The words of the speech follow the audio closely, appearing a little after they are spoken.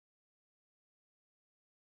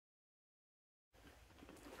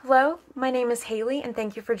Hello, my name is Hailey, and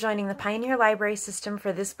thank you for joining the Pioneer Library System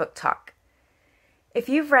for this book talk. If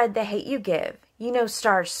you've read The Hate U Give, you know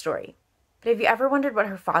Star's story. But have you ever wondered what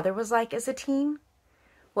her father was like as a teen?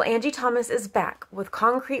 Well, Angie Thomas is back with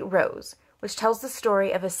Concrete Rose, which tells the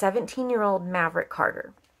story of a 17-year-old Maverick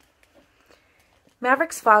Carter.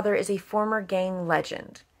 Maverick's father is a former gang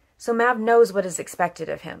legend, so Mav knows what is expected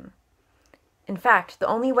of him. In fact, the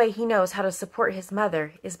only way he knows how to support his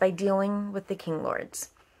mother is by dealing with the King Lords.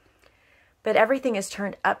 But everything is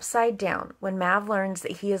turned upside down when Mav learns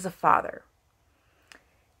that he is a father.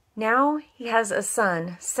 Now he has a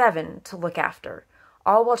son, 7, to look after,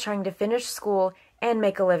 all while trying to finish school and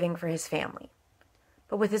make a living for his family.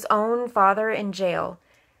 But with his own father in jail,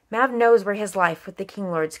 Mav knows where his life with the King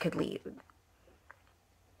Lords could lead.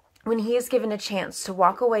 When he is given a chance to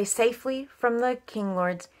walk away safely from the King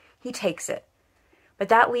Lords, he takes it. But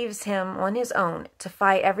that leaves him on his own to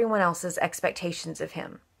fight everyone else's expectations of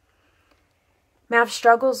him. Mav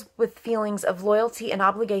struggles with feelings of loyalty and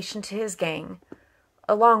obligation to his gang,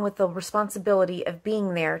 along with the responsibility of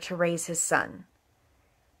being there to raise his son.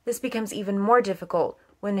 This becomes even more difficult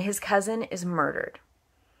when his cousin is murdered.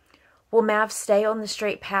 Will Mav stay on the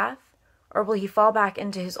straight path, or will he fall back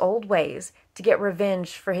into his old ways to get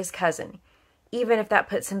revenge for his cousin, even if that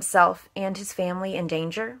puts himself and his family in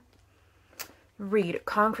danger? Read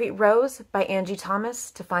Concrete Rose by Angie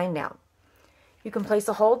Thomas to find out. You can place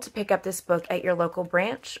a hold to pick up this book at your local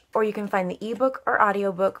branch, or you can find the ebook or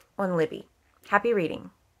audiobook on Libby. Happy reading.